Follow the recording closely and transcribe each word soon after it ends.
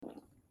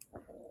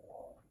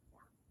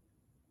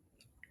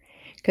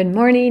Good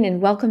morning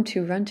and welcome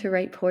to Run to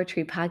Write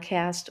Poetry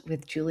podcast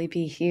with Julie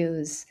B.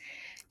 Hughes.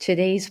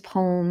 Today's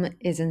poem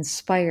is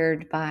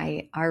inspired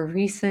by our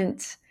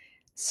recent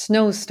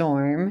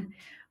snowstorm,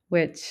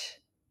 which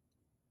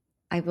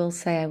I will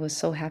say I was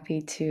so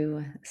happy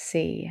to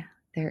see.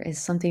 There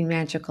is something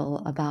magical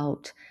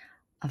about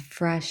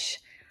fresh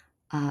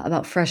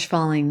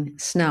falling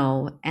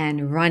snow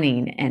and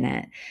running in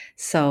it.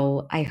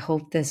 So I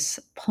hope this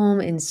poem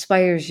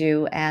inspires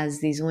you as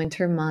these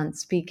winter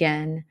months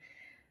begin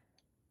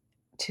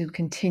to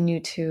continue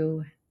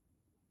to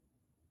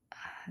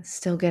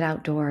still get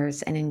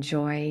outdoors and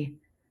enjoy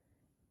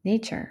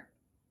nature.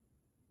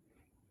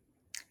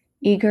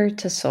 Eager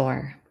to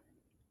soar.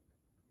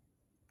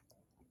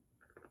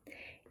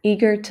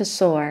 Eager to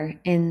soar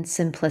in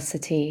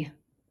simplicity.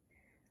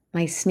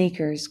 My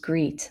sneakers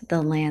greet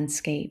the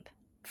landscape,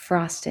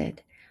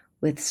 frosted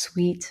with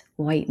sweet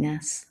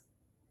whiteness.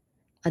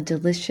 A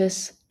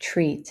delicious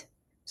treat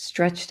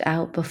stretched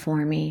out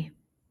before me.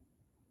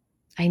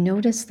 I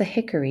notice the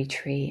hickory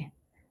tree,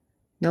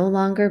 no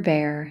longer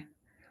bare.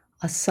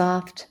 A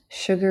soft,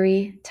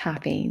 sugary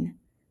topping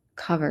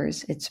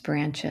covers its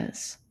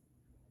branches.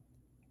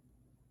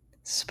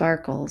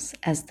 Sparkles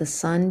as the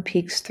sun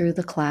peeks through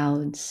the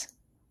clouds.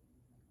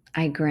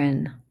 I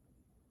grin.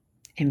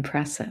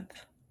 Impressive.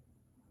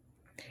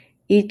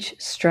 Each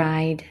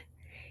stride,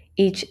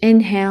 each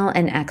inhale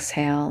and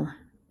exhale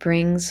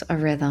brings a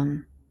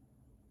rhythm.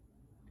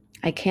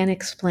 I can't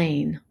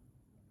explain.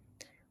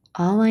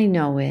 All I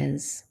know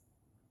is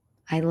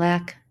I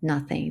lack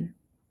nothing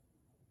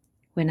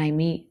when I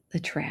meet the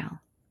trail.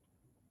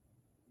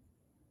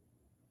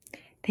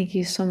 Thank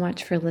you so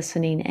much for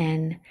listening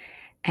in.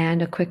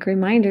 And a quick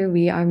reminder,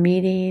 we are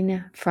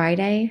meeting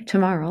Friday,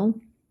 tomorrow,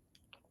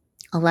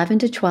 11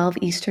 to 12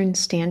 Eastern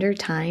Standard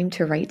Time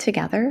to write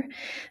together.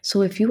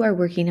 So if you are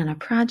working on a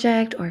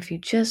project or if you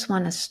just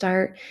want to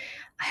start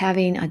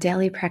having a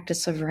daily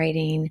practice of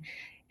writing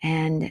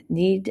and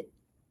need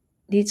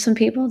some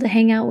people to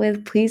hang out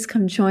with, please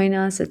come join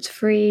us. It's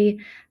free.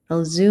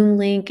 The Zoom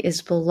link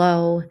is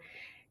below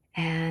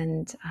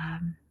and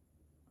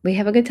we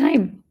have a good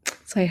time.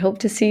 So I hope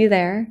to see you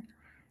there.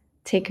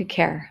 Take good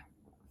care.